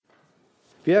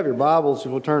If you have your Bibles,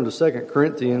 we'll turn to 2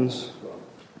 Corinthians.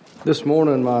 This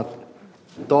morning, my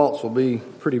thoughts will be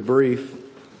pretty brief.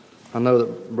 I know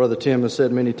that Brother Tim has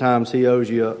said many times he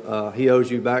owes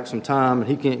you back some time, and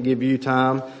he can't give you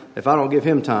time if I don't give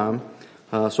him time.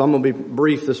 So I'm going to be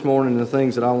brief this morning in the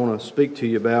things that I want to speak to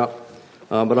you about.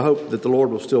 But I hope that the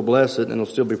Lord will still bless it and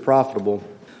it'll still be profitable.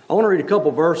 I want to read a couple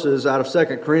verses out of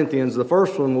 2 Corinthians. The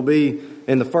first one will be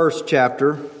in the first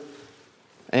chapter,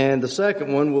 and the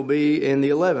second one will be in the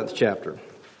 11th chapter.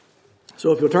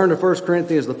 So if you'll turn to 2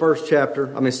 Corinthians, the first chapter,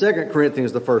 2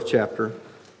 Corinthians, the first chapter.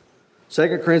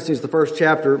 2 Corinthians, the first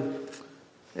chapter,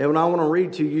 and I want to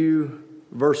read to you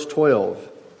verse 12.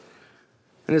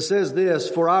 And it says this,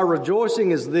 "For our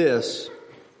rejoicing is this,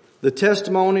 the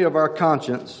testimony of our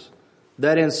conscience,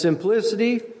 that in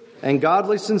simplicity and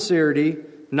godly sincerity,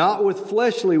 not with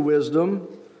fleshly wisdom,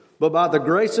 but by the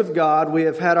grace of God, we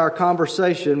have had our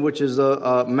conversation," which is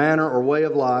a manner or way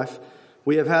of life.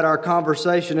 "We have had our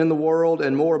conversation in the world,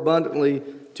 and more abundantly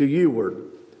to youward."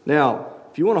 Now,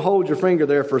 if you want to hold your finger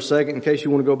there for a second, in case you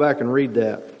want to go back and read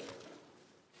that.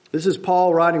 This is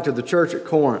Paul writing to the church at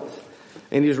Corinth,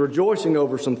 and he's rejoicing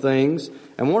over some things.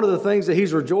 And one of the things that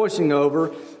he's rejoicing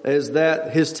over is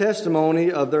that his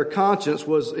testimony of their conscience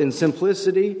was in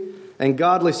simplicity and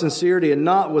godly sincerity, and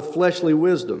not with fleshly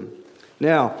wisdom.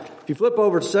 Now, if you flip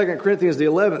over to 2 Corinthians, the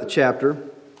 11th chapter,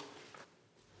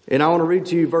 and I want to read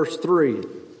to you verse 3.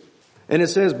 And it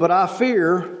says, "But I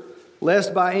fear,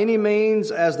 lest by any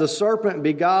means as the serpent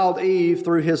beguiled Eve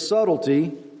through his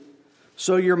subtlety,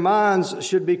 so your minds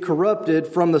should be corrupted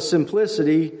from the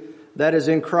simplicity that is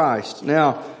in Christ."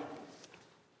 Now,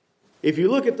 if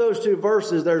you look at those two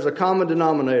verses, there's a common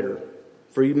denominator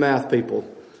for you math people.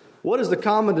 What is the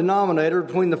common denominator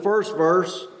between the first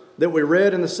verse that we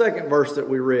read and the second verse that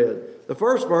we read? The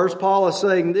first verse, Paul is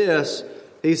saying this.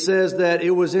 He says that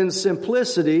it was in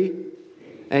simplicity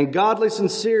and godly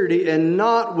sincerity, and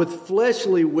not with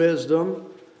fleshly wisdom,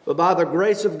 but by the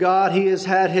grace of God, he has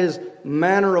had his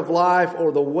manner of life,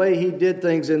 or the way he did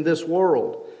things in this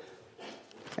world.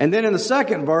 And then in the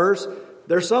second verse,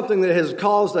 there's something that has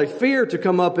caused a fear to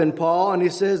come up in Paul, and he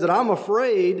says that I'm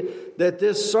afraid that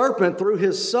this serpent, through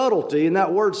his subtlety, and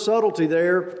that word subtlety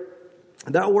there,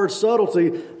 that word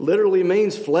subtlety literally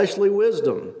means fleshly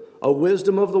wisdom, a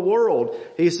wisdom of the world.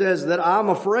 He says that I'm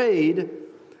afraid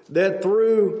that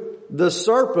through the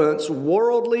serpent's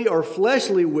worldly or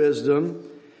fleshly wisdom,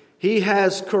 he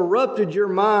has corrupted your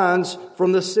minds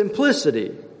from the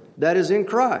simplicity that is in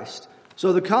Christ.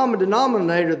 So the common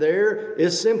denominator there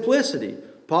is simplicity.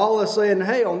 Paul is saying,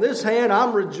 hey, on this hand,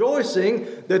 I'm rejoicing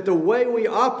that the way we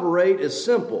operate is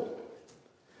simple.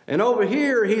 And over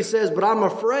here, he says, but I'm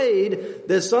afraid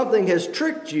that something has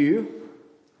tricked you,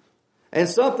 and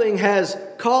something has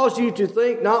caused you to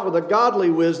think not with a godly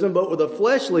wisdom, but with a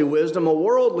fleshly wisdom, a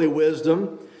worldly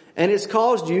wisdom, and it's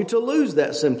caused you to lose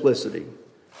that simplicity.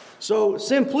 So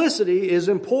simplicity is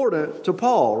important to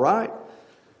Paul, right?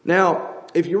 Now,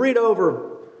 if you read over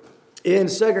in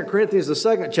 2 Corinthians, the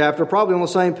second chapter, probably on the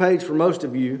same page for most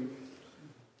of you,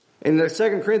 in the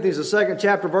 2 Corinthians, the second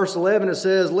chapter, verse 11, it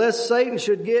says, "Lest Satan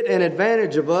should get an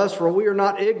advantage of us, for we are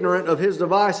not ignorant of his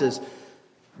devices."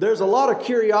 There's a lot of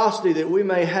curiosity that we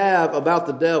may have about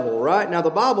the devil, right? Now,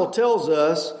 the Bible tells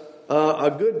us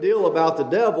a good deal about the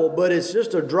devil, but it's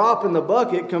just a drop in the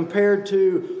bucket compared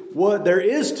to what there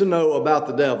is to know about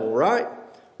the devil, right?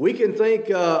 We can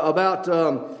think about,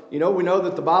 we know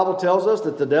that the Bible tells us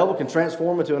that the devil can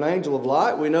transform into an angel of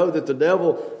light. We know that the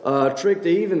devil tricked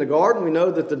Eve in the garden. We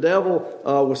know that the devil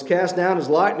was cast down as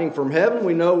lightning from heaven.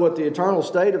 We know what the eternal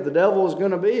state of the devil is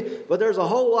going to be. But there's a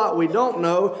whole lot we don't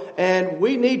know, and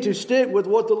we need to stick with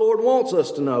what the Lord wants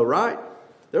us to know, right?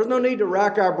 There's no need to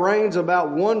rack our brains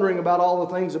about wondering about all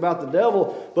the things about the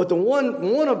devil. But the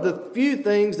one of the few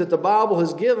things that the Bible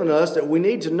has given us that we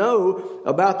need to know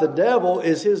about the devil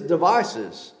is his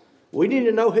devices. We need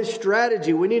to know his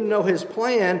strategy. We need to know his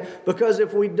plan, because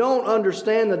if we don't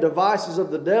understand the devices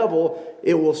of the devil,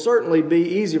 it will certainly be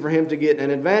easy for him to get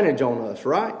an advantage on us,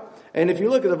 right? And if you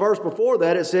look at the verse before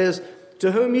that, it says,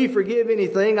 "To whom ye forgive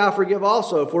anything, I forgive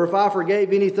also. For if I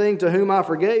forgave anything to whom I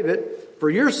forgave it, for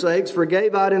your sakes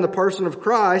forgave I it in the person of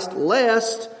Christ,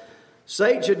 lest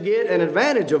Satan should get an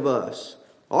advantage of us."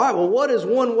 All right, well, what is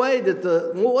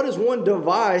one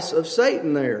device of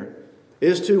Satan there?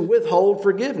 Is to withhold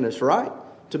forgiveness, right?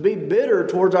 To be bitter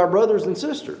towards our brothers and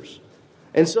sisters.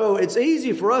 And so it's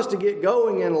easy for us to get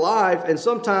going in life and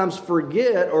sometimes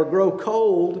forget or grow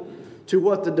cold to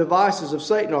what the devices of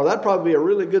Satan are. That'd probably be a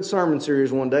really good sermon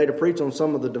series one day to preach on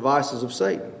some of the devices of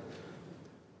Satan.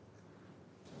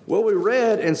 Well, we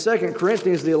read in 2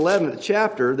 Corinthians, the 11th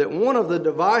chapter, that one of the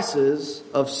devices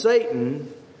of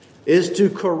Satan is to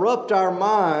corrupt our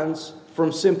minds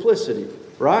from simplicity,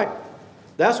 right?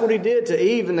 That's what he did to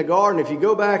Eve in the garden. If you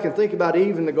go back and think about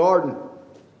Eve in the garden,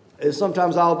 as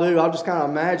sometimes I'll do, I'll just kind of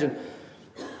imagine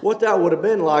what that would have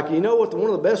been like. You know what one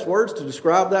of the best words to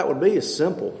describe that would be is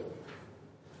simple.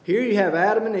 Here you have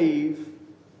Adam and Eve.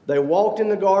 They walked in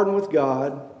the garden with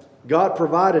God. God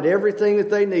provided everything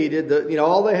that they needed.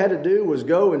 All they had to do was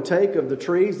go and take of the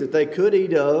trees that they could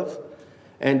eat of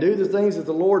and do the things that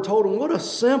the Lord told them. What a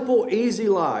simple, easy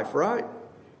life, right?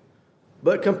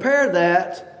 But compare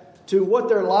that to what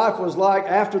their life was like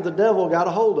after the devil got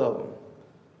a hold of them.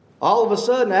 All of a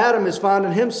sudden, Adam is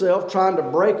finding himself trying to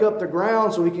break up the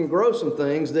ground so he can grow some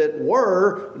things that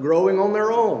were growing on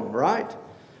their own, right?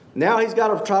 Now he's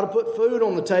got to try to put food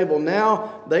on the table.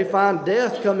 Now they find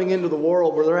death coming into the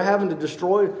world where they're having to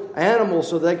destroy animals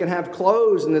so they can have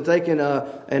clothes and that they can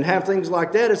and have things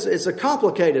like that. It's a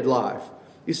complicated life.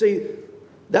 You see,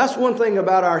 that's one thing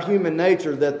about our human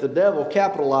nature that the devil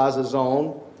capitalizes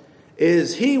on,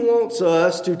 is he wants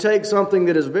us to take something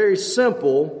that is very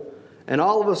simple and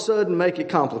all of a sudden make it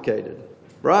complicated,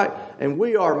 right? And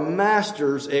we are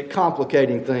masters at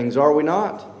complicating things, are we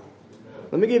not?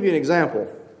 Let me give you an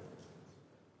example.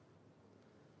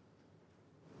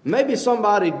 Maybe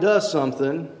somebody does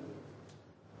something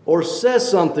or says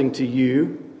something to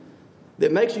you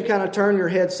that makes you kind of turn your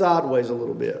head sideways a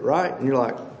little bit, right? And you're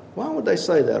like, why would they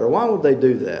say that? Or why would they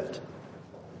do that?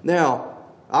 Now,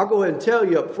 I'll go ahead and tell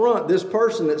you up front, this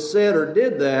person that said or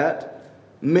did that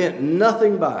meant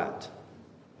nothing by it.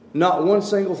 Not one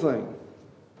single thing.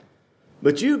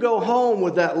 But you go home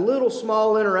with that little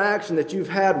small interaction that you've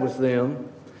had with them,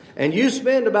 and you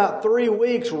spend about 3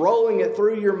 weeks rolling it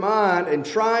through your mind and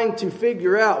trying to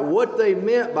figure out what they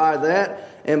meant by that.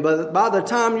 And by the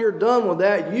time you're done with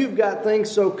that, you've got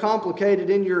things so complicated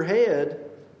in your head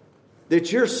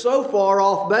that you're so far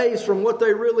off base from what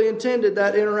they really intended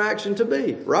that interaction to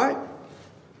be, right?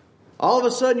 All of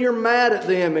a sudden you're mad at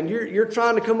them and you're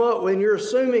trying to come up with, and you're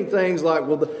assuming things like,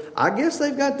 well, I guess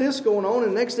they've got this going on.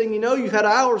 And next thing you know, you've had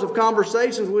hours of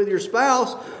conversations with your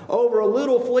spouse over a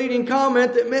little fleeting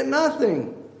comment that meant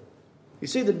nothing. You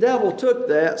see, the devil took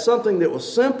that, something that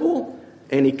was simple,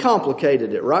 and he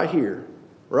complicated it right here,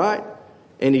 right?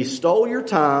 And he stole your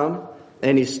time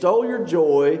and he stole your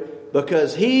joy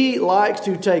because he likes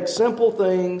to take simple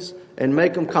things and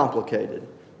make them complicated.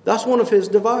 That's one of his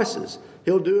devices.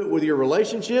 He'll do it with your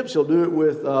relationships. He'll do it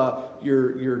with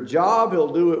your job.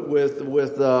 He'll do it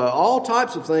with all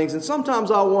types of things. And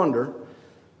sometimes I wonder,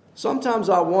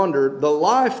 the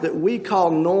life that we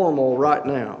call normal right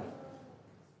now,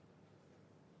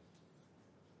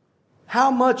 how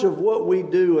much of what we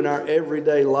do in our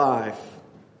everyday life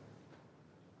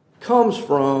comes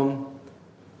from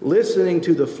listening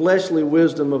to the fleshly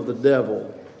wisdom of the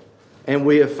devil, and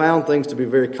we have found things to be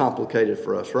very complicated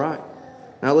for us, right?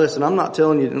 Now listen, I'm not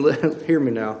telling you, hear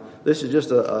me now. This is just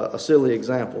a silly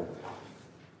example.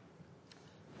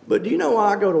 But do you know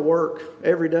why I go to work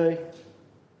every day?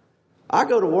 I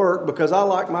go to work because I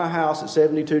like my house at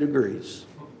 72 degrees.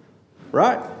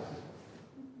 Right?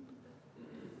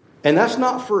 And that's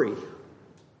not free.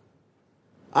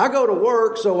 I go to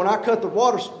work so when I cut the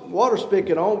water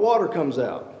spigot on, water comes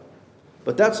out.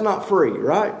 But that's not free,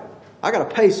 right? I got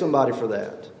to pay somebody for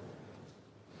that.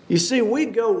 You see, we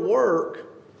go work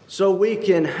so we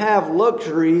can have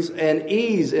luxuries and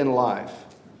ease in life.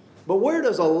 But where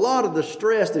does a lot of the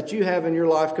stress that you have in your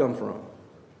life come from?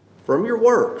 From your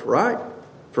work, right?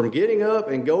 From getting up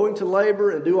and going to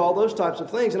labor and do all those types of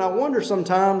things. And I wonder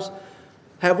sometimes,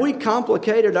 have we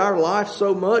complicated our life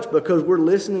so much because we're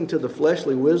listening to the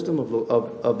fleshly wisdom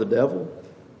of the devil?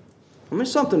 I mean,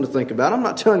 something to think about. I'm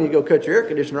not telling you to go cut your air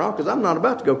conditioner off because I'm not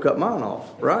about to go cut mine off,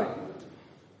 right?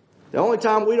 The only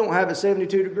time we don't have it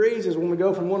 72 degrees is when we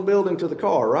go from one building to the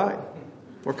car, right?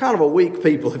 We're kind of a weak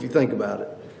people if you think about it.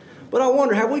 But I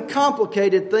wonder, have we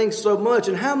complicated things so much?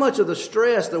 And how much of the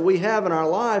stress that we have in our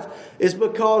life is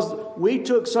because we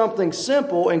took something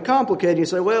simple and complicated. You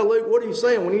say, well, Luke, what are you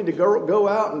saying? We need to go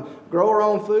out and grow our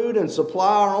own food and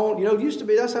supply our own. It used to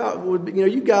be that's how it would be.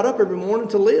 You got up every morning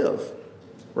to live,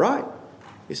 right?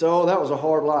 You say, oh, that was a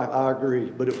hard life. I agree,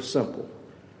 but it was simple.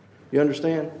 You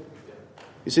understand?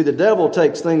 You see, the devil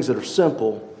takes things that are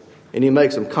simple and he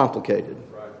makes them complicated.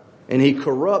 Right. And he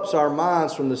corrupts our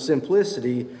minds from the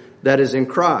simplicity that is in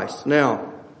Christ.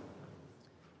 Now,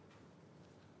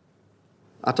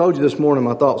 I told you this morning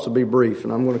my thoughts would be brief,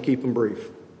 and I'm going to keep them brief.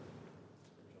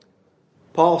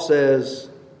 Paul says,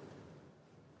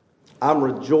 I'm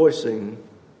rejoicing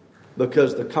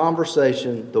because the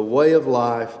conversation, the way of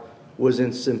life, was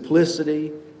in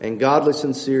simplicity and godly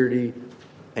sincerity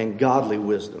and godly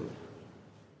wisdom.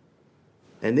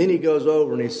 And then he goes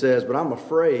over and he says, but I'm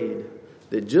afraid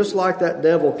that just like that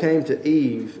devil came to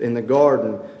Eve in the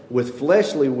garden with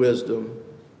fleshly wisdom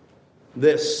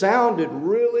that sounded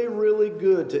really, really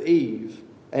good to Eve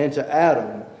and to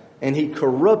Adam, and he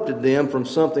corrupted them from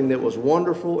something that was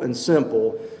wonderful and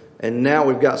simple, and now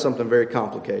we've got something very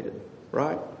complicated,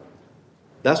 right?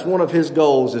 That's one of his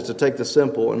goals, is to take the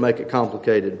simple and make it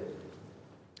complicated.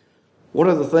 One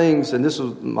of the things, and this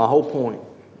is my whole point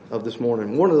of this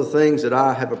morning, one of the things that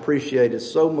I have appreciated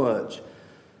so much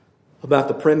about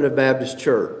the Primitive Baptist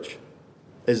Church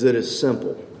is that it's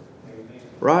simple. Amen.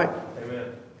 Right?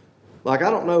 Amen. Like,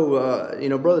 I don't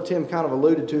know, Brother Tim kind of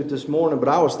alluded to it this morning, but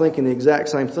I was thinking the exact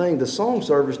same thing. The song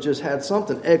service just had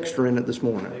something extra in it this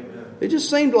morning. Amen. It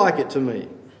just seemed like it to me.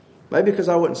 Maybe because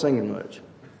I wasn't singing much.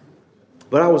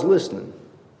 But I was listening.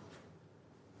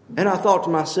 And I thought to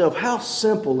myself, how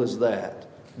simple is that?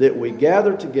 That we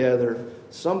gather together,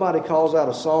 somebody calls out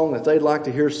a song that they'd like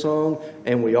to hear sung,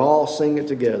 and we all sing it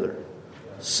together.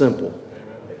 Simple.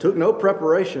 It took no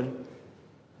preparation.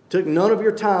 Took none of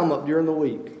your time up during the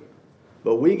week.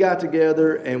 But we got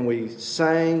together and we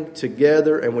sang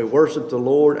together and we worshiped the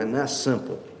Lord, and that's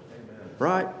simple.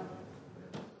 Right?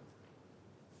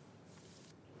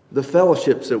 The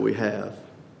fellowships that we have,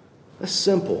 that's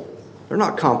simple. They're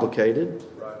not complicated.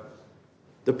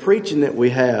 The preaching that we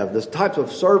have, the types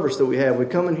of service that we have, we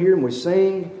come in here and we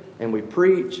sing and we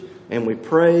preach and we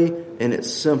pray, and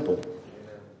it's simple.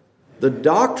 The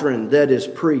doctrine that is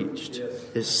preached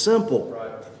is simple.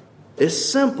 It's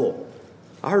simple.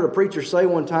 I heard a preacher say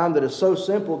one time that it's so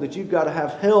simple that you've got to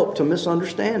have help to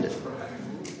misunderstand it.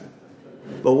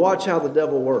 But watch how the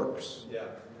devil works.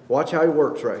 Watch how he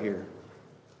works right here.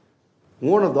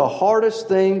 One of the hardest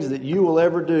things that you will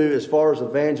ever do as far as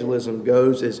evangelism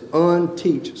goes is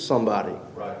unteach somebody.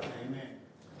 Right?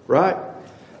 Right?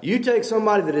 You take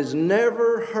somebody that has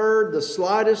never heard the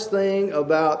slightest thing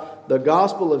about the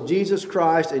gospel of Jesus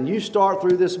Christ, and you start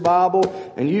through this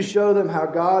Bible and you show them how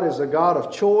God is a God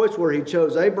of choice, where He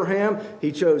chose Abraham,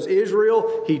 He chose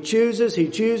Israel, He chooses,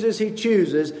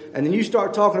 and then you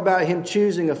start talking about Him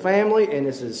choosing a family, and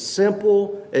it's as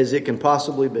simple as it can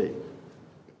possibly be.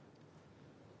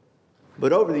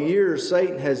 But over the years,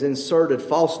 Satan has inserted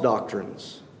false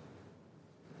doctrines,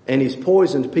 and he's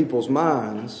poisoned people's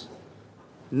minds,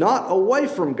 not away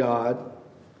from God,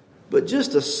 but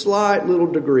just a slight little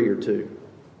degree or two.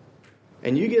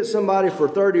 And you get somebody for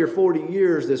 30 or 40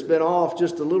 years that's been off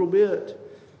just a little bit,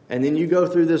 and then you go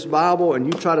through this Bible and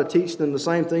you try to teach them the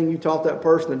same thing you taught that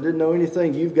person that didn't know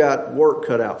anything, you've got work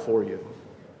cut out for you.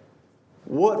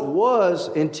 What was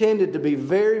intended to be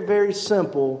very, very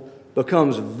simple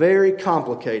becomes very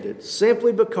complicated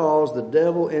simply because the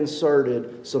devil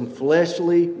inserted some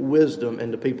fleshly wisdom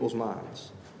into people's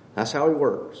minds. That's how he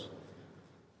works.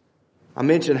 I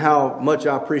mentioned how much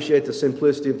I appreciate the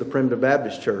simplicity of the Primitive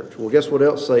Baptist Church. Well, guess what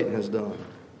else Satan has done?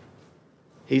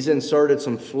 He's inserted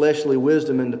some fleshly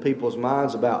wisdom into people's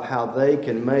minds about how they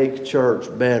can make church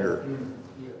better.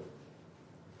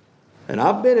 And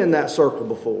I've been in that circle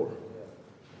before,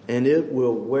 and it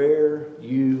will wear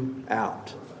you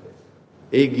out.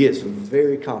 It gets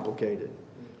very complicated.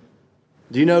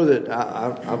 Do you know that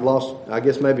I've lost, I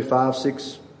guess maybe 5,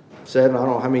 6, 7, I don't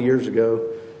know how many years ago,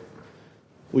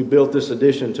 we built this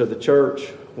addition to the church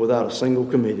without a single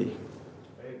committee.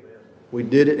 Amen. We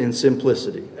did it in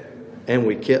simplicity, and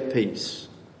we kept peace.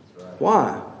 Right.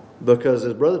 Why? Because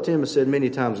as Brother Tim has said many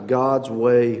times, God's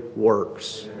way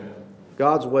works. Amen.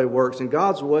 God's way works, and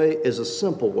God's way is a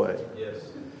simple way. Yes.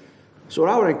 So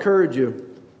what I would encourage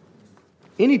you,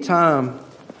 anytime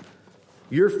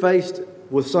you're faced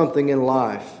with something in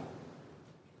life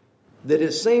that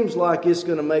it seems like it's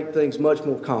going to make things much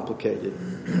more complicated,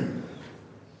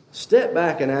 step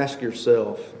back and ask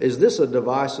yourself, is this a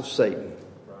device of Satan?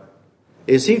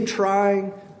 Is he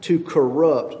trying to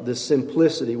corrupt the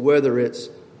simplicity, whether it's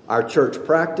our church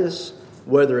practice,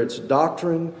 whether it's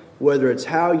doctrine, whether it's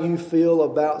how you feel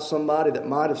about somebody that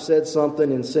might have said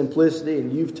something in simplicity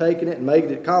and you've taken it and made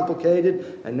it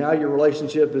complicated, and now your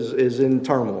relationship is in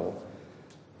turmoil.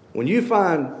 When you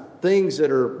find things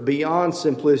that are beyond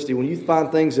simplicity, when you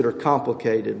find things that are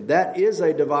complicated, that is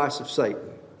a device of Satan.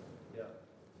 Yeah.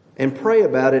 And pray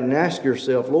about it and ask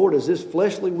yourself, Lord, is this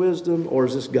fleshly wisdom or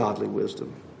is this godly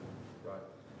wisdom? Right.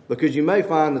 Because you may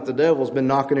find that the devil's been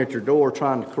knocking at your door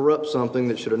trying to corrupt something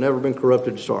that should have never been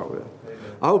corrupted to start with. Amen.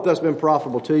 I hope that's been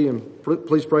profitable to you, and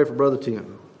please pray for Brother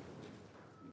Tim.